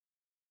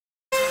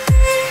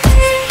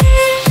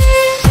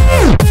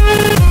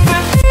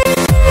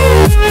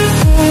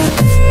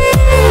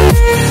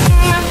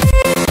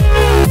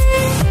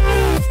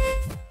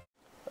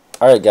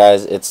Alright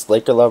guys, it's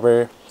Laker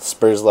Lover,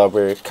 Spurs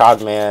Lover,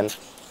 Codman,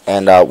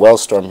 and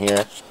Wellstorm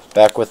here,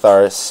 back with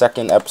our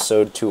second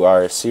episode to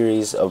our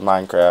series of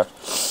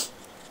Minecraft.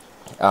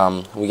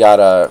 We got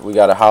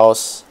a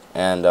house,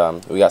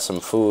 and we got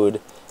some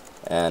food,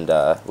 and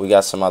we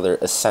got some other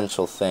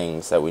essential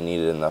things that we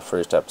needed in the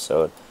first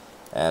episode.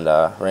 And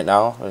right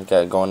now,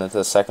 we're going into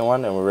the second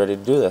one, and we're ready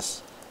to do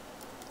this.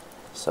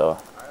 So,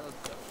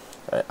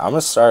 alright, I'm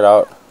gonna start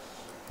out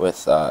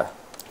with I'm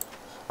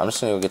just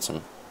gonna go get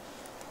some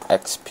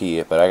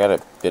XP, but I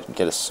gotta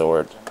get a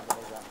sword.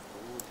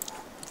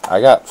 I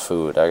got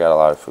food. I got a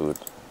lot of food.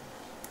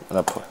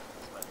 I'm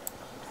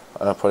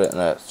gonna put it in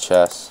a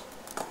chest.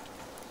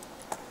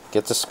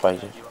 Get the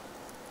spider.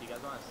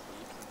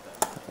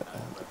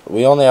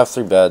 We only have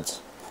 3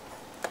 beds.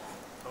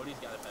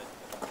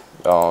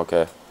 Oh,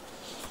 okay.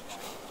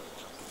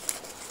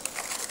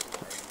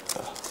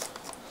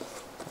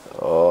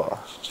 Oh.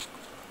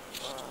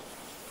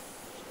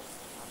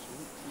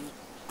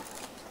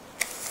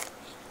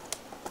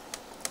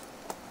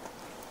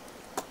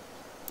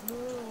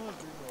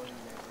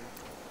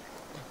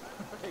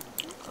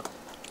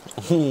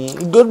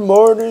 Good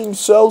morning,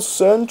 South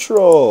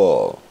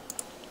Central.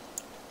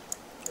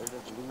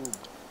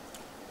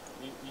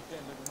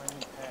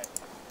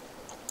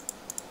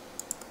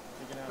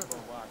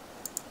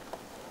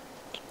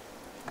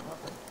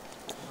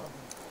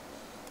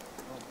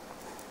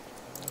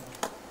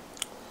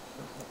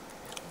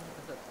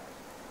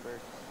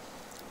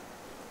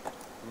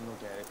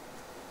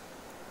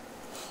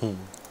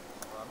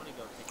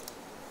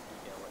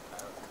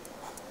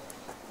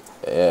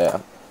 Yeah.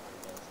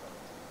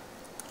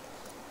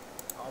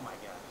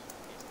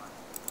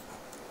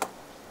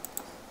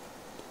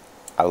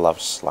 I love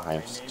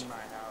slimes.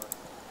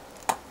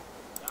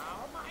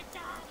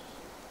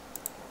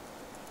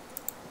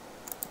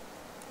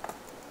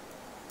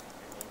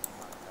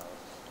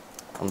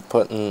 I'm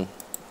putting.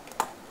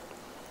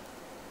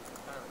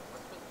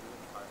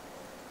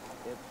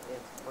 It's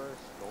for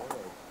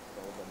storage,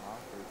 so the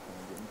monsters can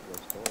get into the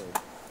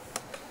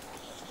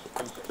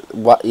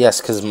storage. What? Yes,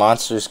 because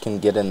monsters can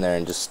get in there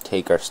and just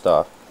take our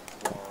stuff.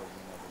 Well,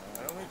 you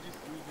never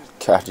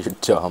know. God, you're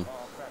dumb.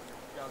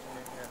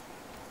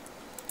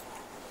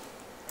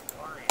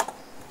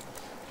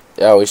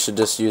 Yeah, we should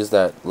just use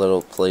that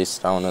little place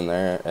down in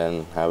there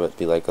and have it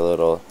be like a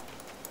little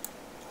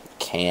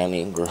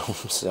canning room,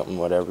 something,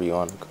 whatever you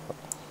want to call it.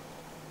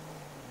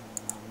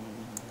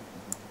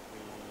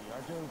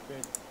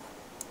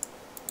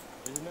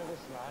 There's another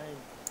slime.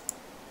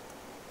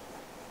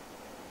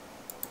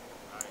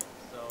 Alright,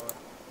 so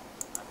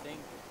I think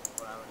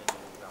what I'm gonna do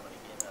is I'm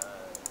gonna get a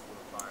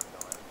little farm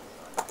going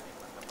so I can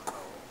make myself a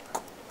hoe. I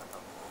can get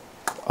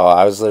myself a Oh,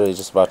 I was literally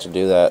just about to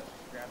do that.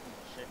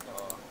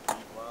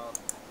 well,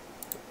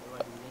 what do I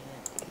do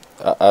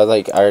then?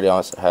 I already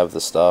also have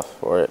the stuff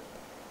for it.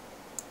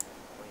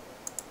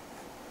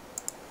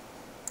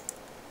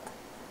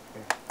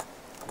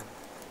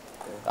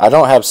 I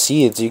don't have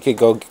seeds. You could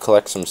go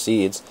collect some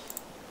seeds.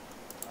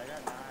 I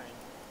got 9.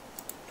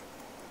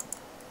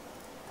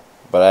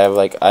 But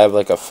I have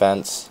like a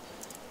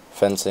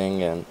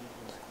fencing, and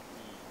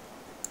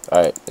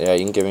alright, yeah,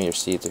 you can give me your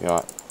seeds if you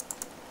want.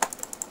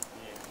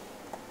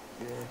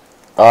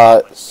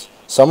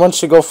 Someone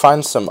should go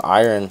find some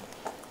iron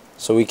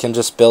so we can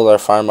just build our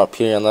farm up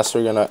here, unless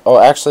we're gonna. Oh,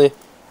 actually,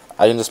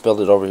 I can just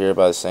build it over here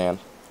by the sand.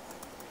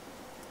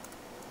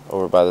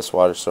 Over by this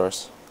water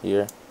source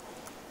here.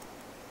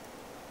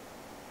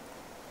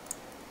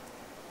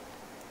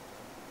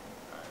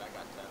 Alright, I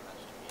got 10. That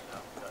should be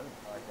enough. Good.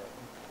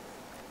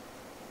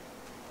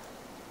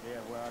 Yeah,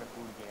 we're out of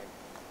food again.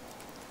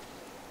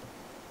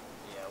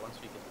 Yeah, once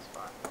we get this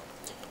farm going,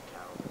 we can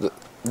count.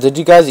 Did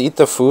you guys eat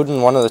the food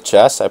in one of the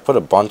chests? I put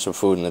a bunch of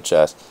food in the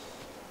chest.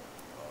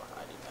 Oh,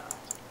 I did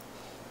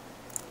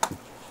not.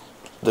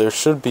 There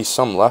should be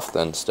some left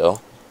then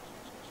still.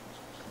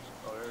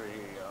 Oh, here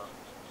you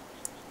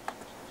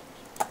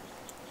go.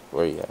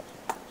 Where you at?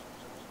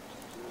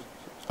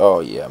 Oh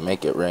yeah,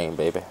 make it rain,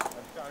 baby. I'm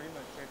starting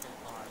the chicken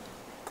farm.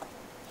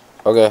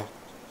 Okay.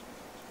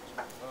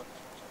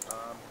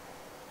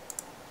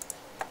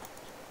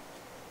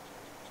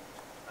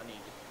 I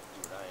need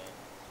food. I ain't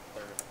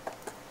third.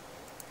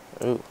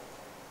 Ooh.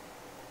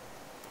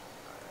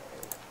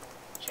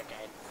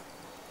 Chicken.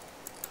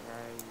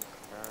 Nice.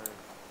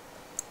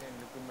 Then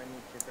look at my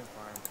new chicken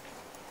farm.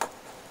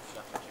 You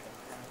got some chicken?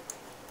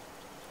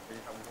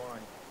 There's a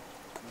one.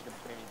 He's a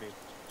baby.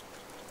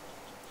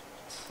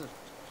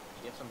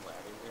 You have some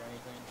ladders or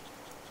anything?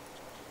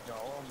 No,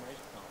 I'll make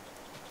some.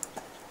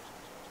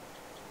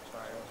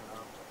 Sorry, I don't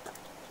know.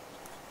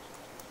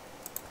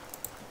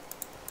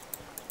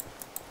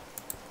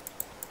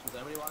 Does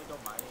anybody want to go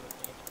mining with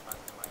me? Find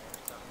some iron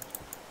or something?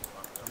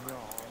 No,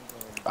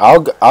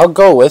 I'm going. I'll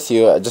go with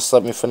you. Just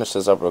let me finish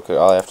this up real quick.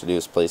 All I have to do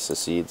is place the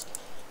seeds.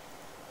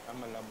 I'm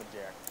a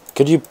lumberjack.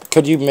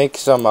 Could you make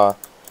some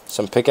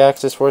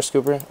pickaxes for us,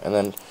 Scooper, and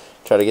then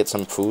try to get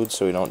some food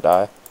so we don't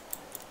die?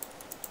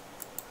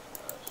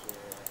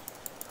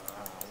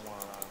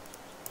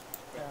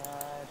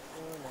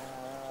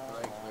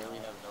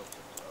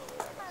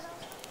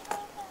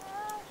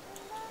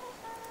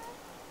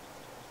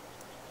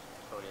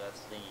 of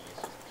singing is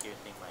just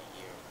piercing my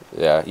ear.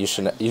 Yeah,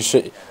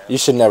 you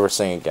should never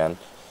sing again.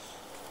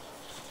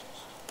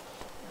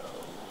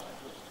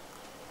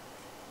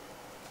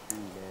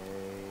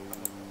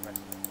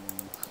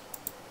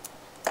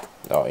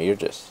 No, you're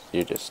just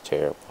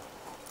terrible.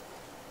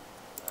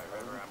 Alright,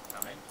 River, I'm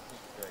coming.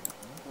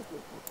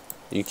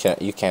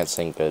 You can't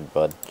sing good,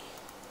 bud.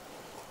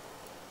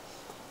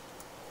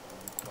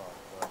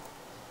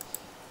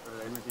 River,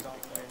 there's a big guy.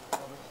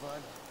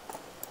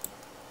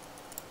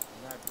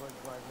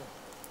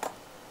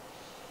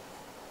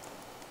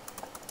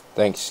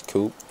 Thanks,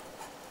 Coop.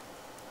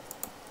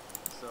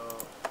 So,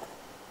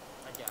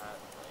 I got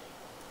like,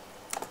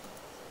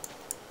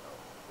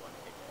 one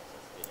pickaxe,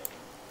 that's good at it.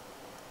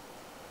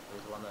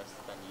 There's one that's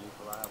been used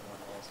a lot,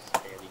 one that's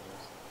barely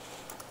used.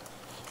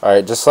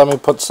 Alright, just let me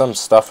put some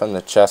stuff in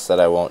the chest that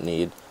I won't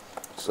need.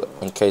 So,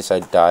 in case I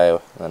die,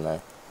 then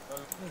I...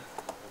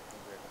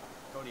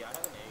 Cody, I have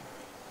an egg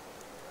for you.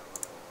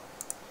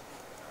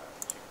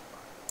 Chicken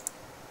farm.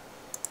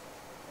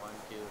 1,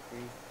 2, 3.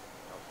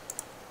 Nope.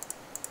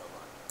 Hold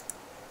on.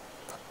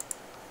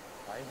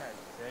 I had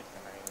 6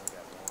 and I only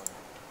got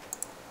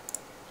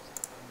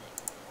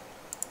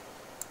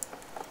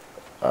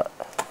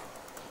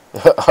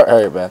 1.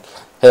 Alright, man.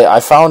 Hey, I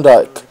found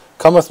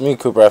come with me,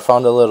 Cooper. I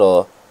found a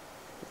little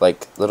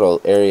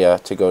area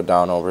to go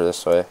down over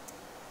this way.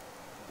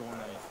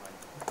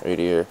 Right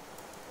here.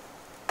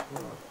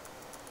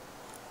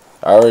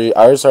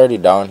 I was already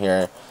down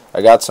here.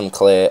 I got some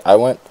clay. I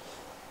went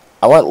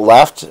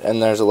left,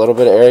 and there's a little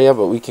bit of area,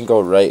 but we can go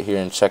right here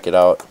and check it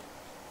out.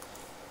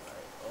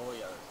 Oh,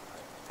 yeah,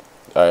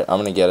 that's Alright, I'm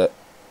gonna get it.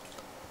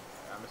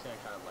 I'm just gonna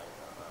kind of like,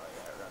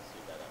 yeah, we're gonna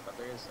see that in, but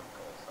there is some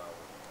coal,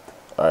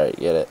 so. Alright,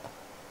 get it.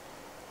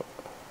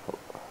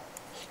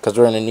 Because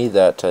we're gonna need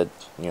that to,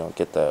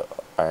 get the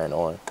iron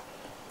ore.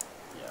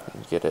 Yeah.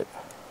 Get it.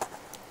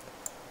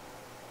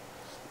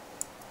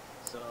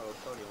 So,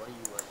 Cody, what are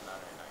you working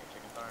on right now? Your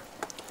chicken farm?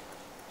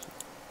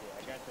 Yeah,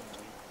 I got some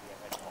wheat. Yeah,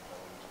 I had some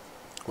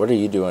bones. What are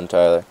you doing,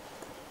 Tyler?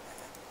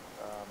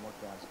 I'm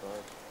working on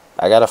storage.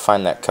 I gotta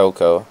find that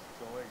cocoa.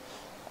 Storage.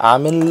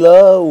 I'm in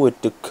love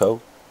with the cocoa.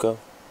 I'm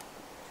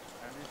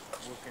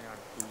just working on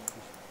food.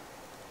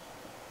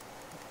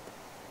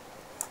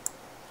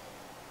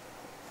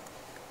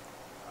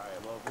 Alright,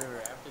 well,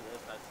 River, after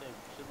this, I'd say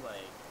we should,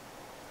 like,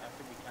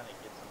 after we kind of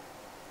get some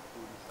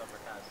food and stuff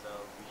we're kind of sell,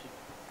 we should,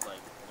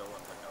 like, go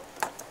and look out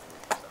for, like,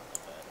 food or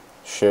something like that.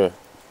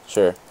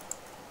 Sure.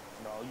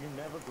 No, you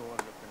never go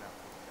and looking out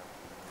for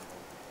something.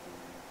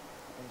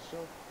 And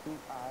so, do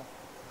I.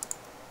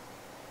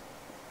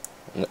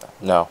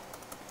 No.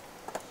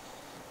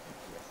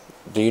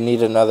 Do you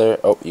need another?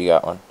 Oh, you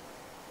got one.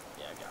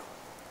 Yeah, I got one.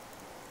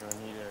 Do I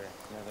need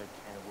another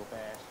can of whoop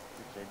ass?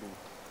 Which I do.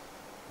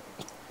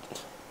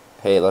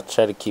 Hey, let's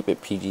try to keep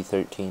it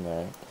PG-13,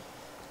 alright?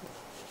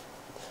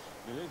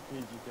 It is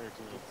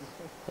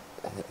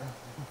PG-13.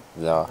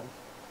 No.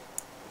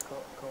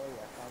 Corey,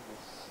 I found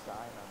this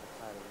sign on the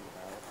side of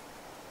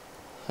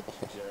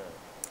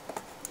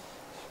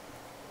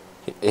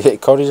your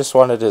house. Cody just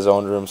wanted his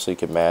own room so he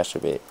could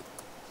masturbate.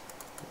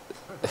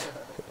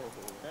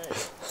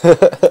 Hey,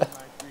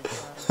 my free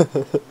time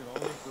is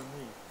only for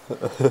me.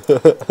 What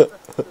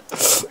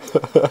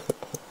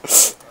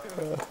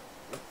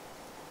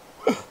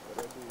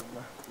I do with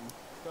my free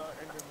time,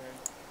 Enderman.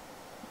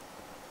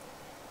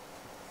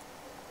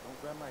 Don't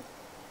grab my...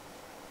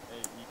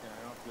 Hey, Ethan,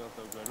 I don't feel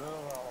so good. That's a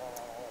lot.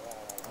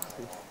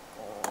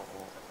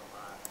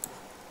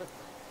 Is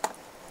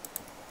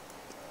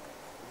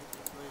it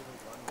just literally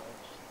one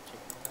large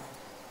chicken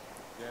house?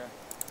 Yeah.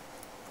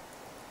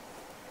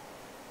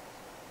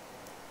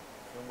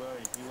 Don't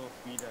worry, he will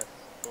feed us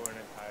for an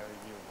entire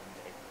year one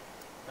day.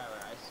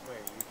 Tyler, I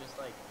swear, you're just,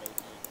 like,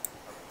 making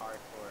a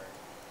parkour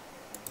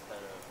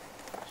instead of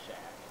a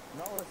shack.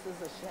 No, this is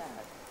a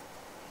shack.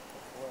 I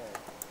swear.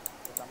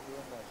 Because I'm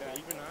doing the shack.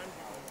 Yeah, even I'm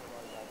doing it.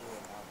 All you gotta do is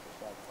now the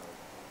shack part.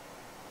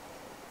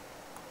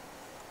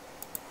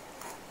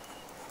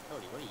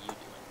 Cody, what are you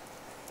doing?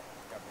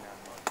 Dropping out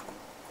more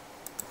food.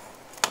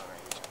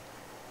 Alright.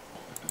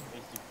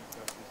 Basic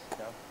resources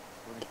stuff.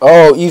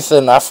 Oh,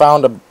 Ethan, I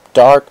found a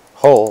dark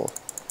hole.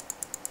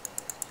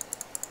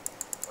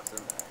 What's in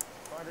there?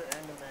 Spider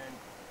Enderman.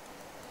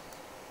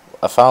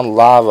 I found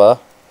lava.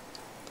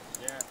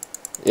 Yeah.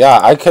 Yeah,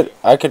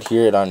 I could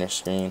hear it on your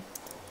screen.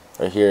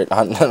 Or hear it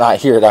on, not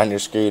hear it on your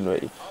screen,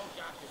 but... Oh, gosh,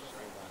 it was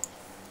right on.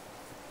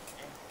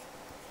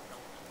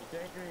 It's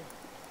angry.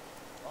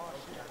 Oh,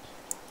 shit.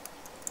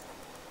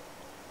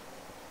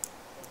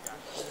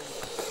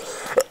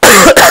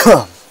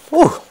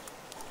 Whew.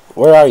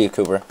 Where are you,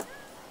 Cooper? We're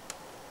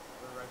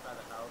right by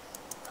the house.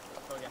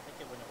 Cody, I think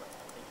it went away.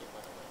 I think it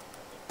went away.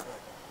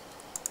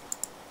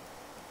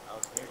 I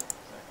was here for a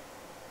second.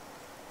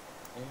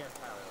 And you got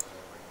Tyler over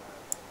there working on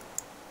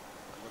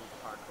a little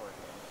parkour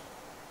thing.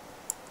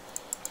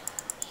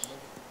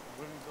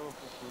 We're gonna go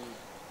for food.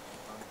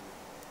 I'm hungry.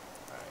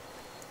 Alright.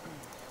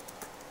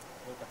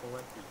 Make a whole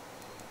empty.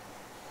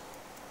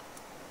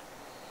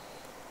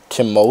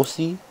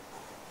 Timothy?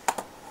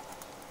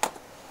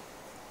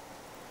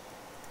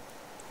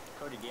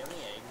 Cody, do you have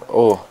any eggs?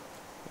 Oh, I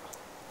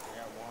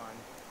got one.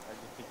 I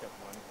just picked up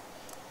one.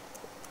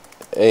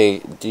 hey,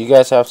 do you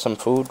guys have some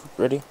food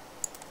ready?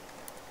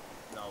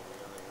 No,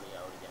 we're literally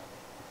out again.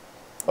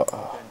 Uh,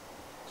 Then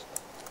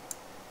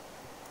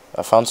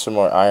I found some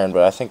more iron,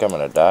 but I think I'm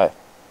gonna die.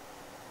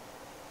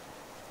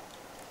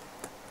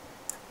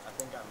 I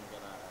think I'm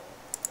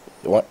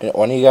gonna.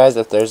 One of you guys,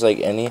 if there's like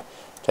any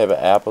type of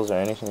apples or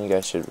anything, you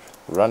guys should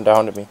run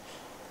down to me.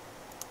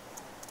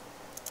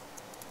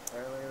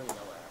 There are literally no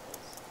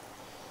apples.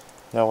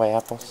 No way,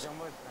 it's apples.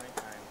 almost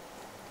nighttime.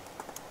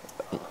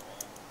 Oh man.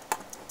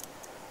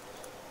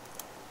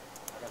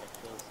 I gotta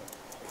kill some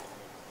chicken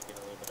wings to get a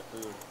little bit of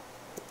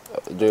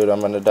food. Dude,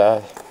 I'm gonna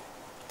die.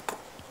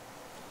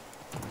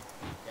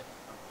 Get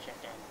some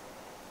chicken.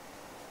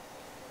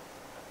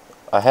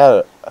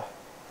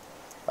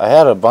 I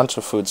had a bunch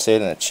of food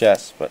saved in a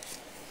chest, but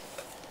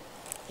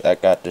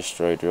that got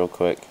destroyed real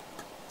quick.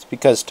 It's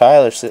because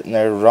Tyler's sitting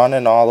there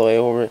running all the way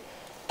over.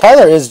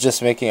 Tyler is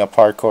just making a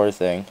parkour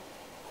thing.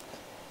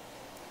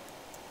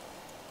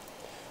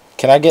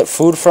 Can I get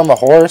food from a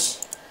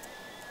horse?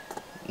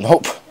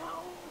 Nope. No,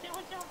 that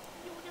was a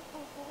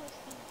beautiful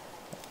horsey.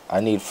 I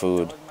need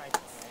food. That was my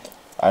plan.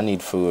 I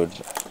need food,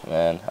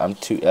 man. I'm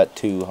at 2. I'm bringing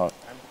in the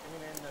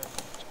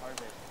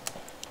harvest.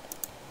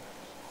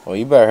 Well,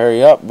 you better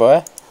hurry up,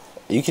 boy.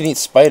 You can eat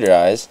spider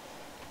eyes.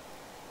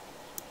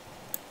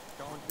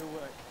 Don't do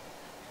it.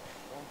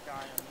 Don't die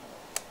on me.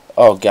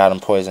 Oh God, I'm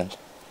poisoned.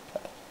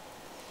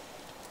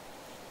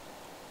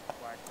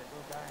 Why I said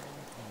don't die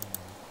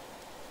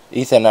on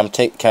me. Ethan,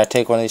 can I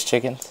take one of these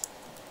chickens?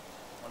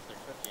 Once they're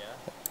cooked, yeah.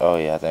 Oh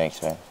yeah, thanks,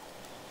 man.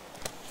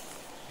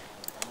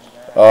 I mean,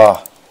 that.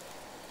 Oh,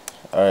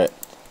 all right.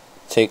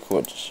 Take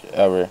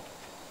whichever. I have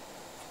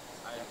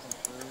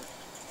some fruit.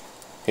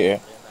 Here,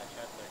 Put it in that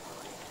chest there,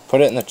 Cody.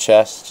 put it in the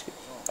chest.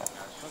 Oh my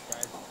gosh, look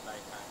guys, it's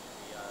nighttime.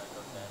 Should we go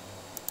to bed? I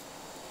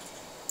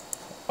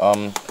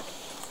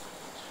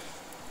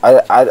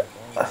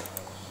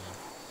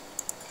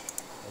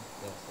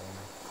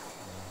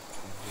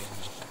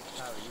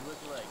Tyler, you look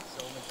like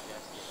so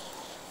majestic.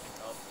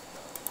 Oh,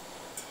 no.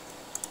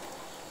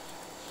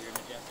 You're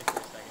majestic for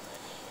a second,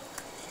 then you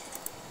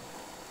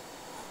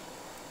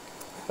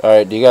go. all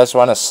right. Do you guys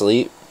want to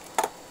sleep?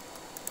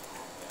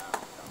 Yeah, I'm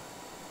coming.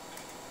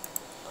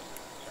 Let's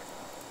just check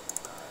out.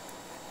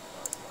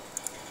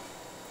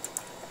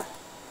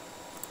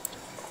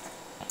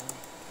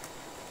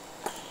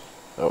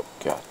 Oh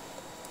God.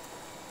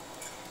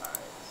 Alright,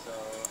 so.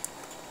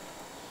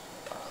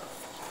 I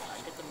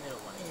get the middle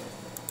one here.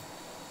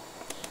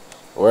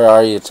 Where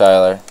are you,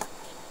 Tyler?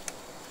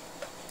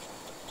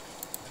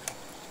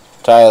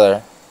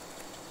 Tyler.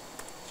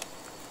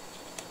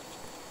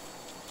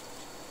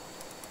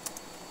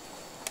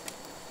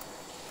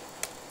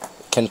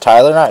 Can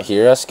Tyler not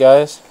hear us,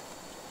 guys?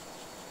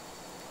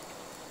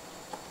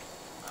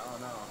 I don't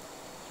know.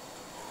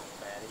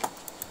 Fatty.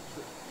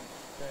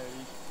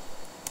 Hey,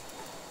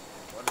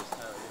 What is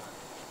Tyler doing?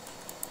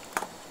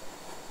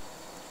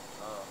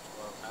 Oh,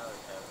 well,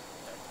 Tyler's having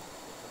technical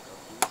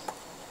difficulties.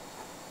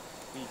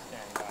 please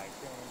stand by.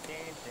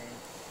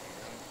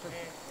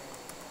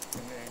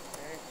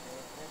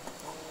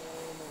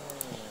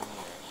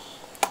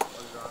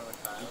 What is wrong with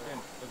Tyler? Ethan,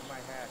 look at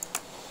my hat.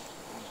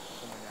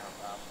 Look at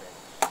my outfit.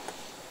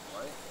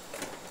 What?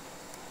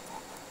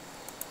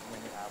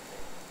 Look at my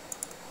outfit.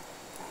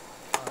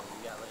 Oh, you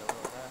got like a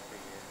little hat for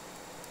your.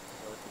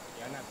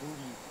 Yeah, not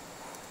booty.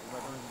 What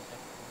about those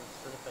technical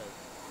surface?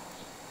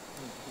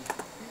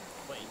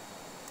 Wait.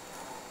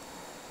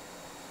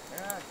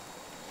 Yeah,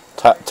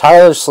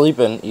 Tyler's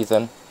sleeping,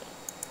 Ethan. Okay,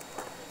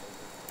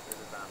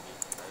 there's a zombie. I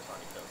just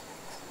want to kill some.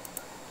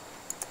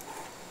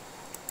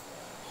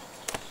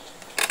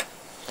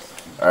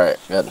 All right,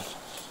 good.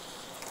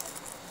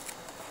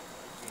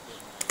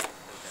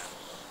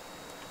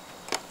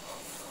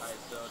 Alright,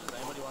 so does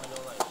anybody want to go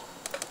like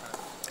kind of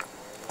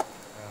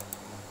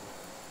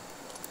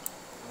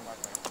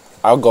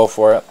I'll go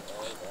for it.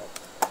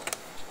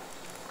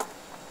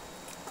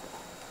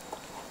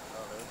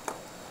 oh, there's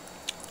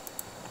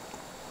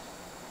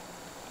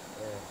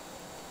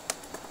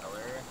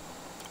color.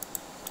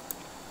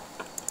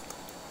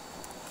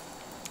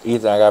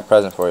 Ethan, I got a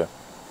present for you. If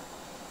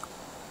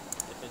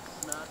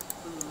it's not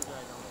food,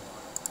 I don't want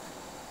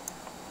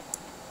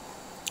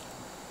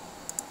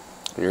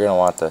it. You're gonna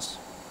want this.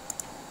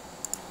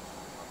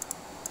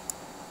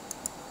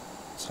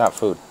 It's not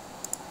food.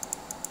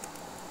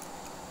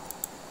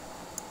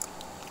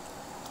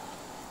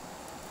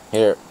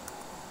 Here.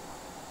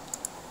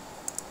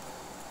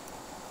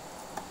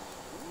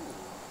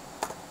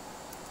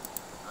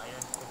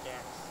 Iron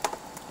pickaxe.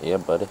 Yeah,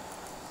 buddy. Iron pickaxe.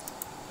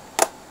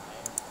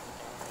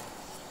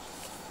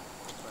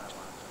 That's what I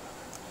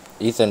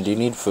want. Ethan, do you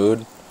need food?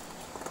 Yes,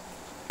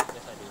 I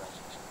do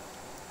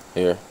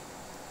actually. Here.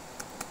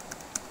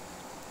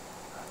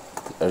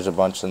 There's a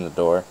bunch in the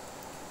door.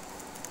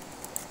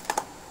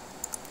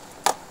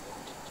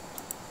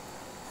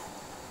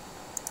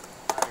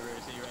 Alright,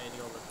 Rivers, are you ready to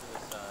go look for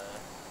this,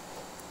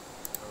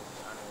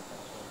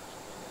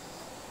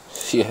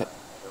 Yeah.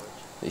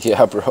 village?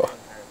 Yeah, bro.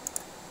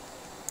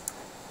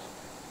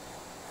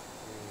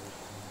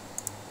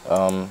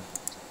 Um,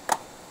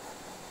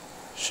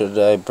 should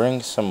I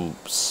bring some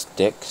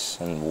sticks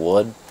and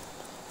wood?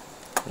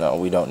 No,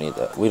 we don't need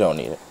that. We don't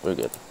need it. We're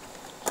good.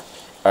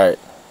 Alright.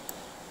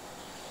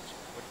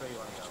 Which way you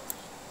want to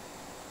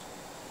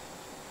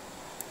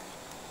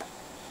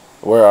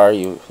go? Where are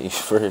you? You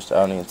first.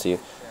 I don't even see you.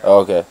 Oh,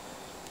 okay.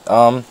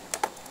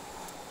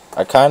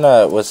 I kind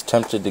of was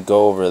tempted to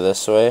go over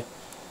this way.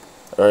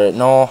 Or,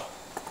 no.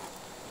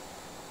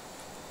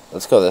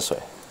 Let's go this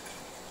way.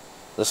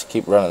 Let's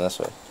keep running this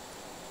way.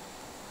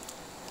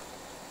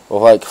 We'll,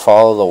 like,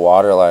 follow the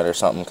water line or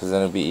something, because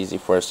then it'd be easy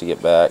for us to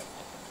get back.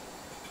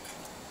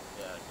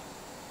 Yeah.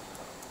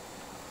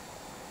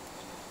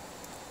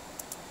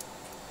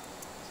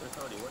 So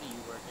Cody, what are you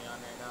working on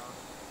right now?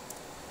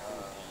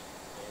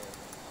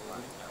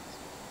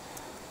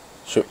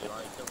 Sure. Do you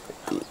want to kill some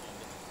cows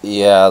soon?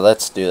 Yeah,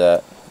 let's do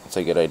that. That's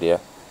a good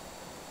idea.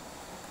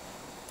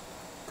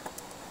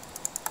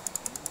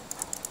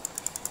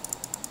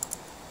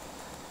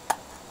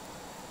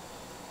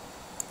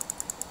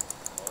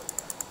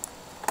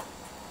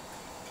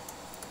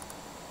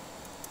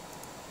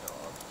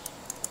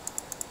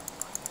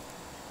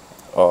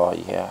 Oh,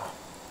 yeah.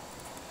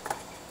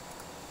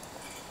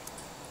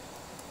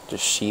 The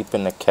sheep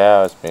and the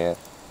cows, man.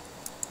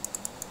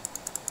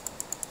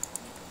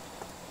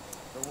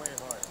 They're way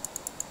hard.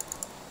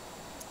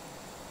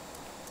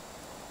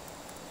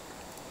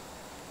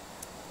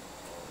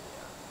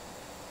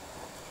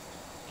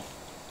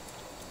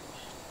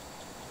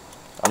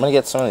 I'm gonna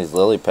get some of these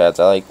lily pads.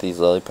 I like these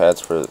lily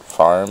pads for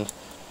farms.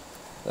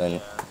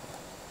 And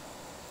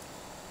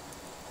Yeah.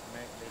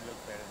 They look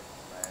better than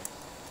slabs.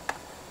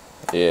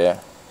 yeah.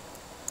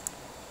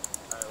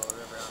 Alright, well,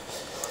 River, I'm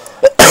here.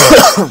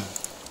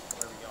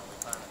 Where are we going? We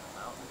climbing the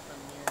mountains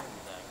from here?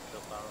 And like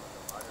still following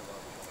the water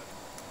while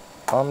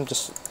we go?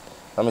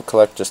 Let me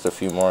collect just a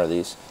few more of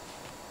these.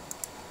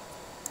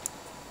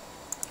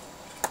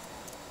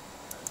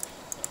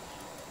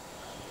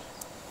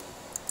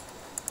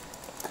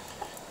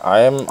 I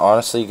am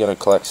honestly gonna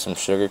collect some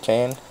sugar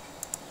cane.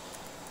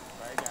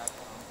 I got some.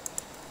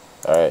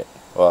 Alright,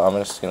 well, I'm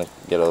just gonna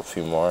get a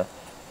few more.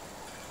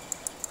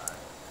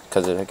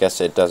 Because I guess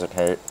it doesn't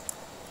hurt.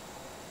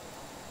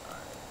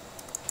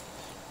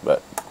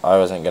 But I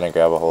wasn't gonna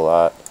grab a whole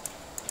lot.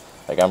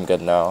 Like, I'm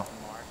good now.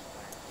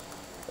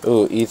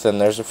 Ooh, Ethan,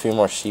 there's a few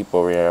more sheep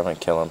over here. I'm gonna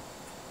kill them.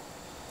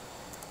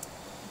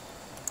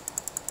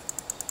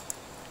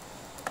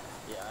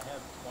 Yeah, I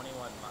have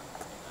 21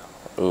 months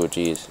now. Ooh,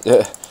 jeez.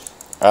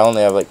 I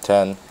only have like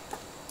 10.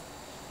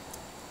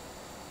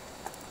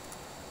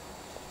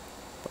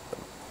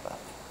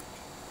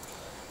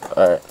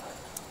 Alright.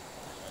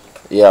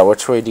 Yeah,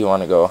 which way do you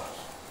want to go? I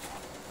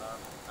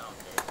don't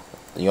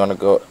care. You want to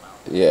go...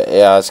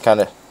 Yeah, it's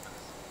kind of...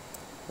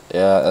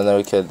 Yeah, and then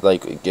we could,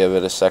 like, give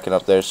it a second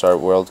up there so our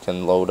world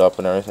can load up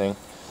and everything.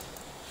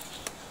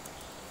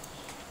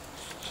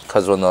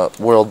 Because when the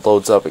world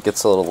loads up, it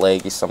gets a little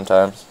laggy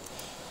sometimes.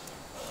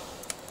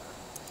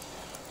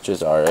 Which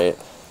is alright.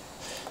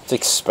 It's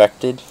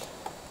expected.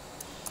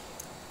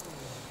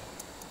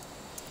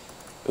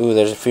 Ooh,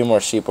 there's a few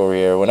more sheep over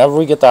here. Whenever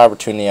we get the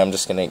opportunity, I'm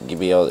just going to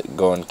be able to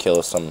go and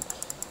kill some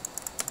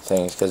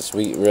things. Because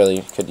we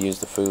really could use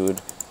the food.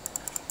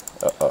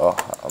 Uh-oh,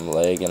 I'm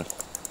lagging.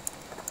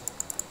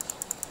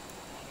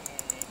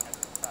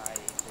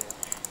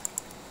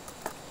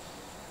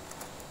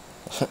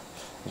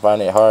 I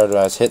find it hard when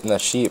I was hitting the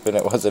sheep and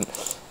it wasn't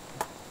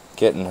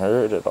getting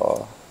hurt at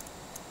all.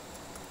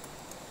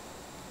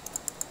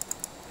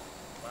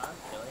 When I'm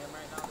killing them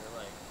right now, they're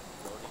like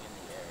floating in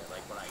the air.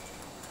 Like when I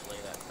lay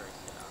that first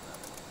hit on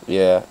them.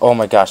 Yeah. Oh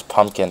my gosh,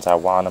 pumpkins. I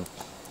want them.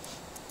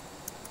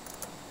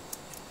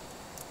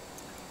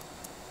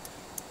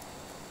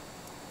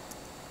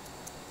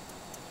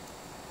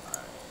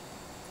 Alright.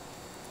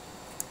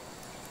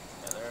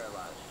 Yeah, there are a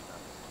lot of sheep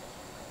I'm just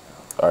killing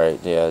right now. Alright,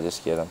 yeah,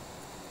 just get them.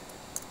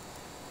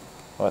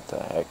 What the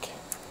heck?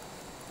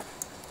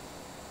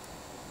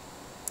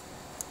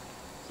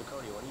 So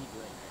Cody, what are you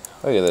doing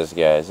right now? Look at this,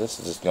 guys. This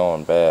is just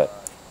going bad.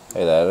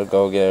 Hey, that'll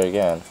go get it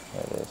again.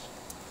 There it is.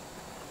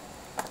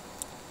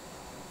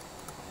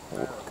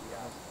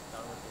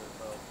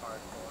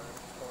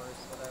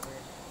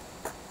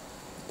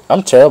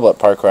 I'm terrible at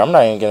parkour. I'm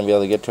not even going to be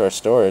able to get to our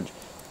storage.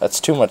 That's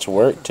too much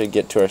work to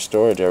get to our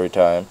storage every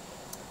time.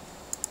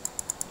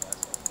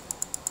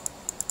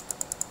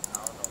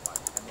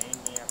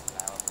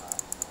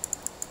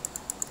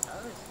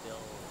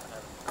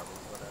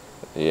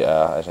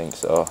 Yeah, I think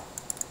so.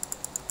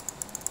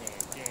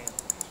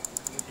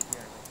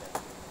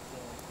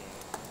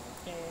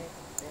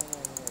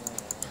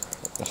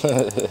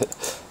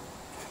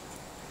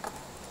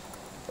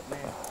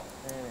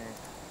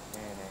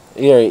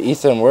 Here,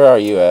 Ethan, where are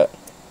you at?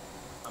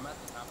 I'm at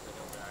the top of the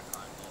hill where I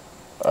climbed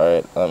it.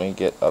 Alright, let me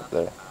get up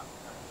there.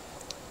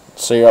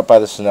 So you're up by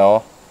the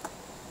snow?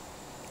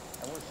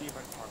 I want to see if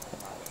I can park the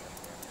bottom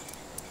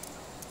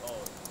up there.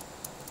 Oh,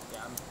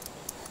 yeah, I'm...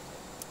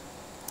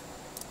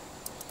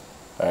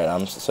 Alright,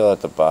 I'm still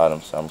at the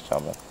bottom, so I'm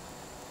coming.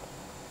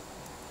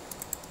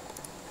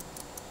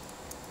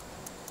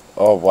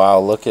 Oh wow,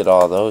 look at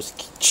all those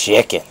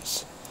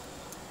chickens.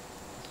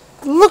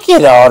 Look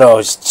at all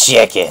those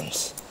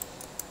chickens.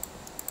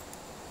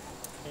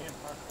 Can't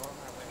parkour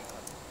my way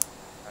up.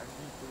 How did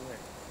you do it?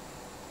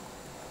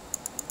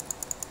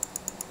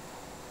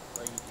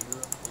 What you do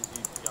is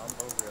you jump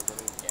over a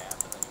little gap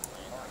and then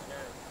you land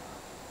on it.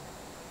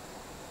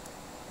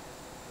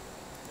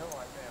 No,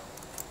 I failed.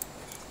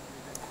 It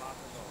is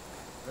impossible.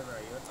 River, are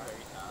you at the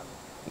very top?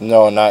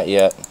 No, not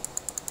yet.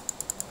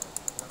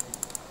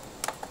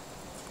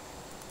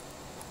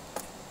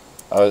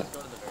 Let's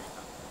go to the very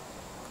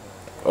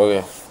top.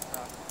 Okay.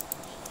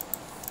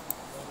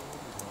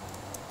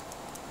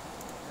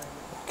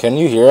 Can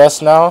you hear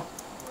us now? Why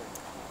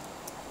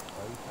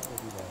are you trying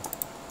to do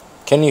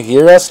that? Can you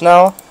hear us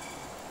now?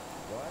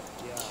 What?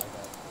 Yeah, I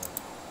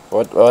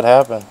got it. What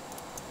happened?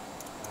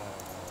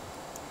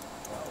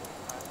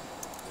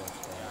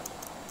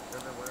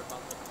 River, we're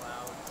above the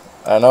clouds.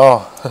 I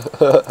know.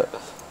 Do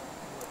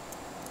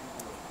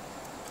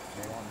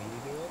you want me to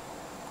do it?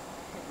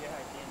 Yeah,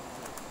 I can't do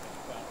it.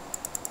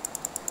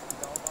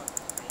 It's all about the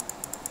training.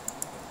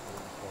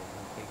 So it's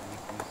gonna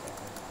take me 3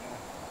 seconds.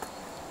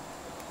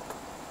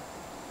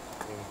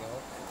 There we go.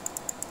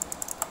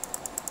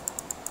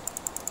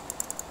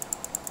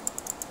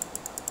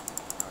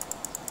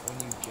 When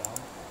you jump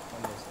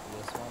from this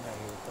one right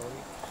here,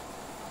 Cody.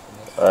 From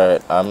this one,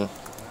 Alright, the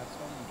next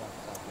one, you don't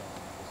stop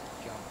jumping.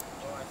 Just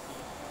jump.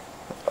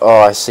 Oh,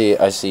 I see it.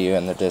 I see you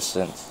in the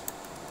distance.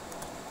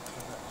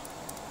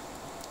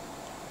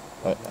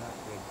 You're not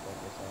big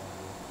focus on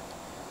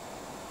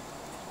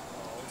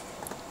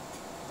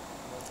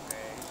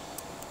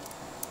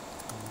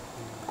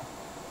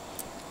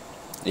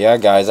you. Yeah,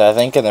 guys, I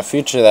think in the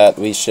future that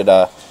we should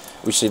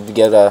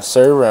get a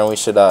server and we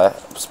should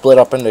split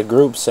up into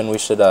groups and we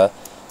should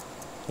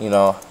you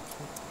know,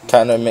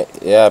 kind of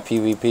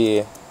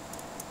PvP,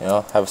 you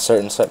know, have a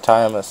certain set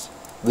time.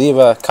 Leave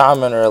a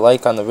comment or a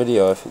like on the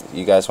video if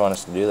you guys want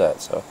us to do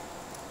that. So,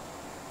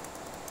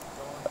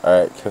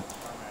 all right,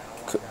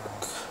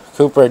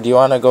 Cooper, do you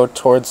want to go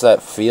towards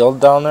that field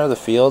down there, the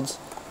fields?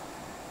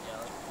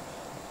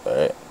 All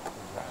right,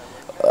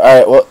 all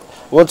right. Well,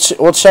 we'll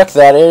check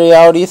that area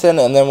out, Ethan,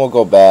 and then we'll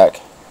go back.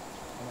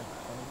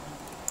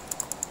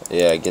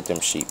 Yeah, get them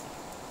sheep.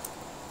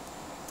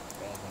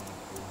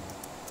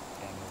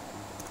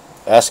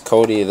 Ask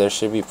Cody. There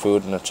should be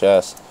food in the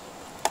chest.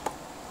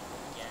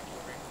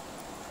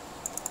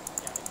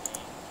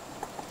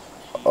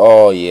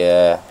 Oh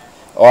yeah.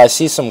 Oh, I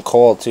see some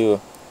coal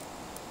too.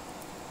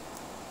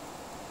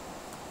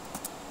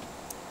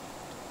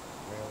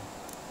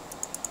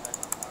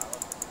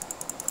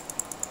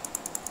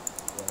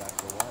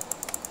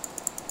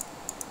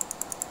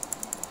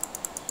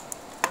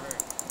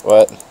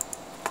 What?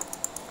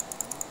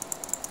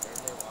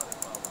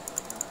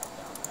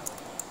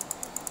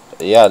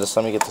 Yeah, just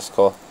let me get this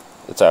coal.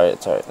 It's alright,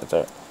 it's alright, it's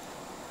alright.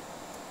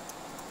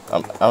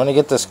 I'm gonna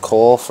get this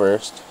coal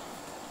first.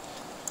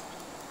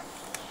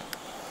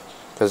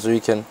 Because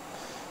we can...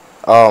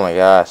 Oh my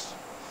gosh.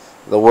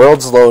 The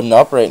world's loading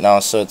up right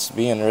now, so it's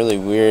being really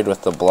weird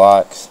with the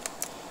blocks.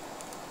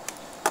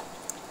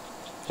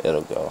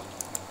 It'll go.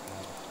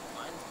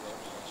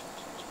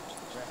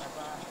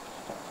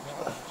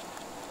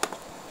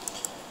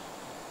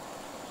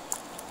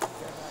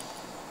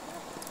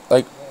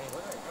 Like...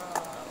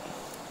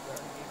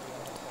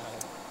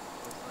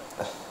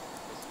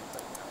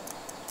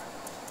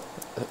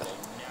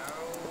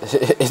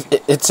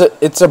 it's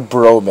a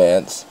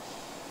bromance.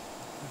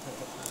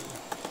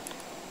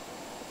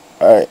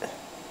 Alright.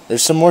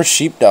 There's some more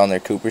sheep down there,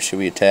 Cooper. Should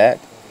we attack?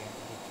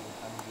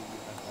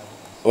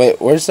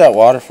 Wait, where's that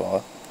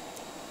waterfall?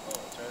 Oh,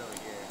 it's right over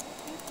here.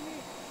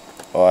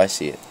 Oh, I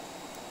see it.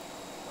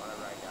 Wanna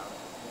ride down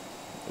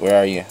it? Where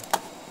are you?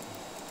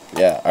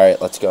 Yeah, alright,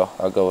 let's go.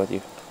 I'll go with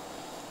you.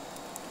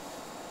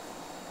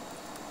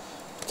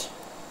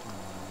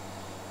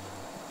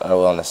 I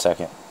will in a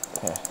second.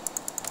 Yeah.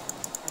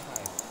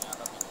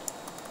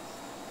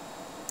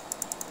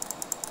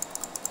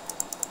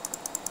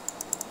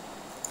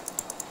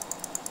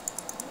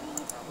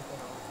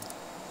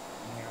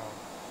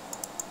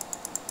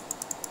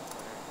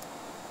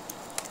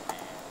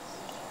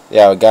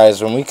 Yeah,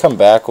 guys, when we come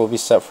back, we'll be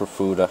set for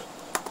food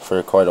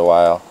for quite a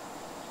while.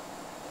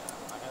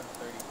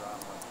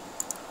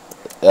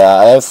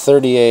 I have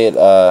 30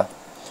 raw. Yeah,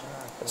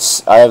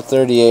 I have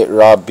 38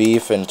 raw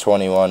beef and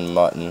 21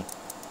 mutton.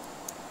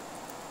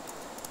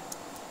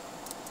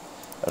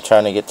 I'm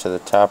trying to get to the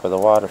top of the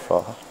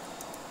waterfall.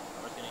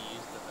 I was gonna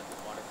use them at the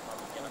waterfall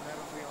to get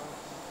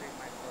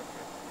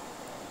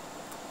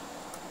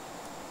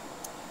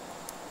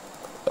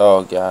them.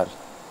 Oh god.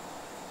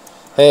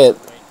 Hey,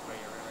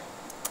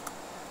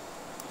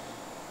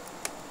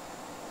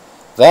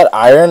 that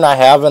iron I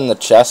have in the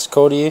chest,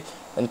 Cody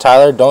and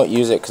Tyler, don't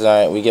use it because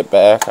when we get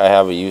back, I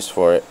have a use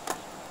for it.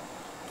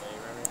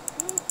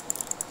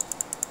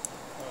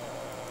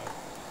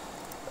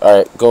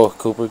 Alright, go,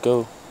 Cooper,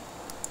 go.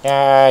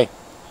 Yay!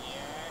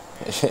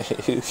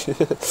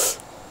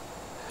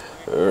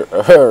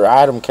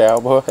 Ride him,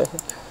 cowboy.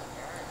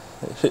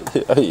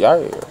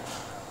 Yeah.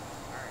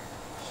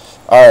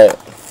 Alright.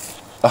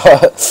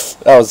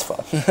 That was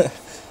fun.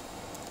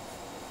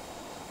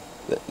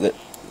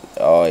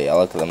 Oh yeah,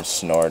 look at them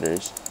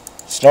snorters.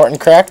 Snorting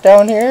crack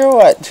down here or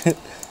what?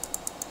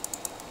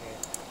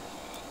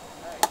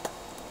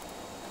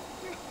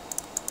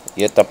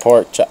 Get the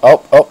pork chop.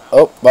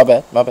 Oh, my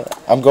bad.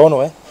 I'm going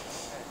away.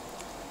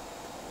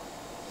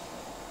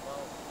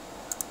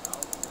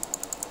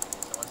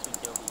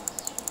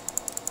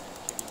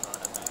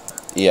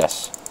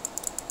 Yes.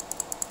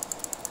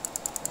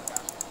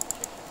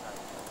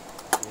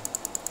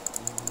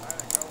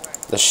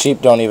 The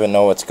sheep don't even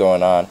know what's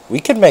going on.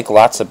 We could make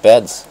lots of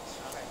beds.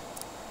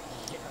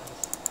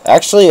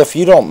 Actually, if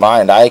you don't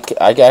mind, I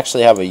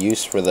actually have a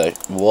use for the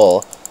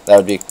wool. That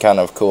would be kind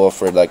of cool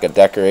for like a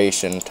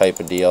decoration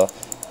type of deal.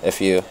 If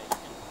you...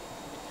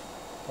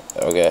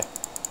 Okay.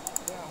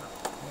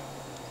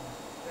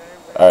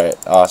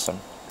 Alright, awesome.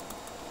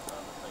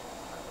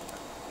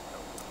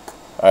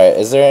 Alright,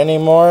 is there any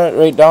more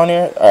right down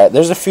here? Alright,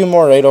 there's a few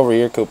more right over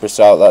here, Cooper.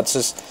 So that's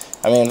just...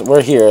 I mean,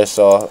 we're here,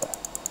 so...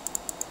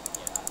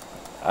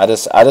 I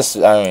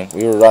mean,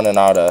 we were running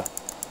out of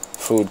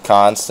food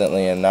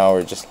constantly, and now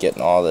we're just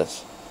getting all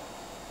this.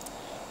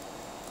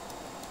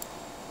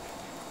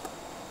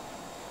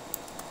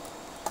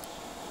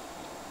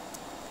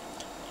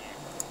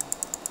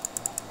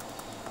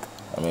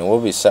 I mean, we'll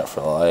be set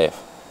for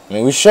life. I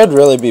mean, we should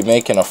really be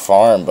making a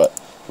farm, but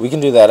we can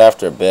do that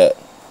after a bit.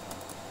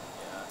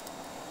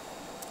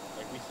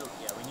 We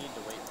need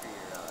to wait for your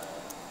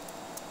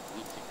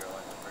wheat to grow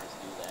and then first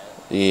do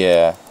that.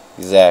 Yeah,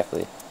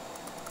 exactly.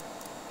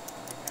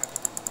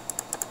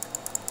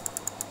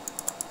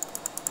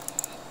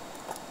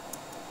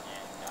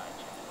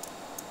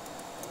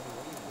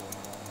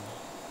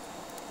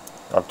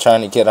 I'm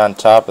trying to get on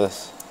top of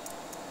this.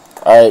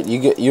 Alright,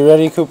 you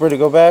ready, Cooper, to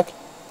go back?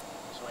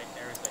 So right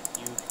there is that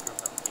huge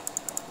group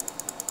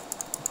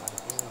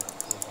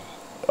of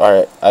pigs.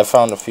 Alright, I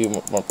found a few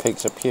more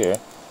pigs up here.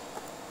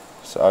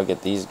 So I'll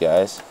get these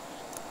guys.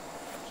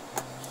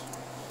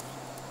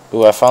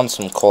 Ooh, I found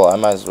some coal. I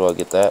might as well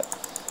get that.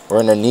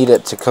 We're gonna need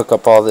it to cook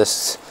up all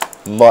this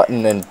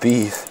mutton and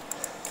beef.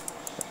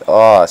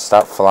 Oh,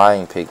 stop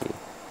flying, piggy.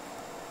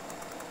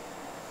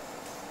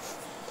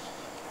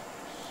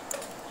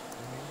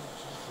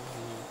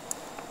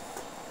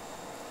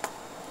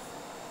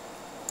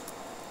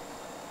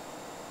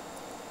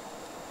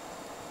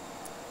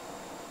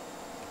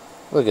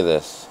 Look at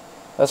this.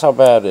 That's how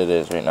bad it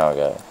is right now,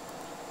 guys.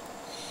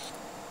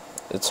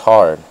 It's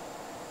hard.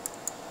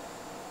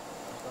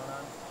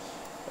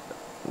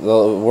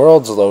 The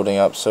world's loading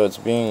up, so it's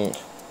being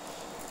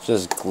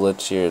just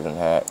glitchier than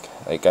heck.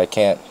 Like, I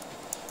can't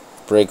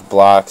break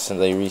blocks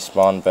and they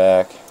respawn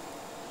back.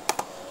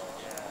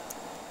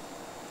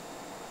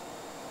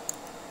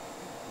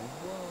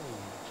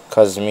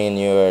 Cause me and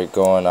you are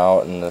going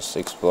out and just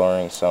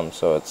exploring some,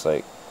 so it's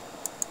like...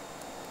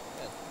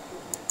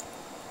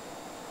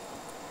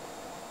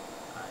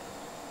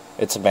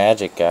 It's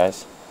magic,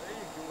 guys.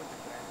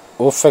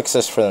 We'll fix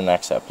this for the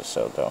next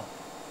episode, though.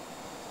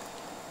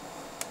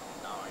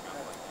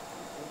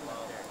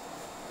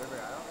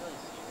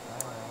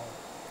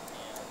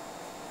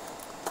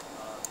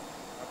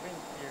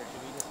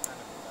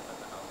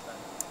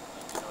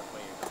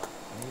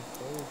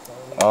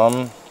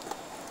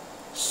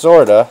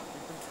 Sorta.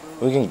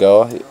 We can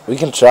go. We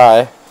can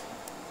try.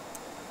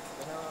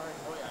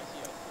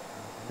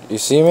 You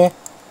see me?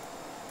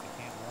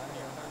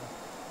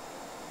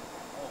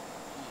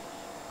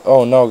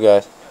 Oh no,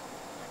 guys.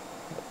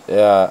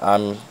 Yeah,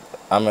 I'm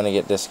gonna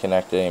get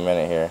disconnected any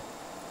minute here.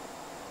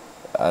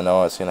 I know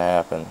what's gonna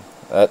happen.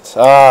 That's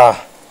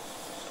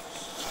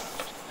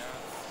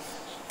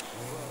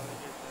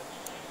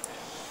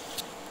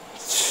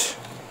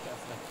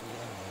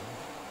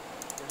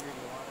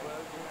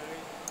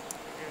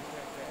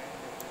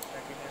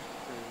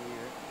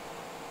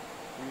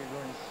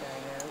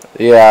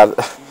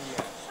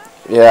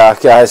yeah,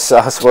 guys.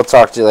 We'll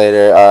talk to you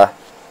later.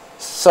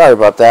 Sorry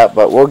about that,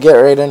 but we'll get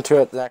right into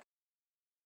it next.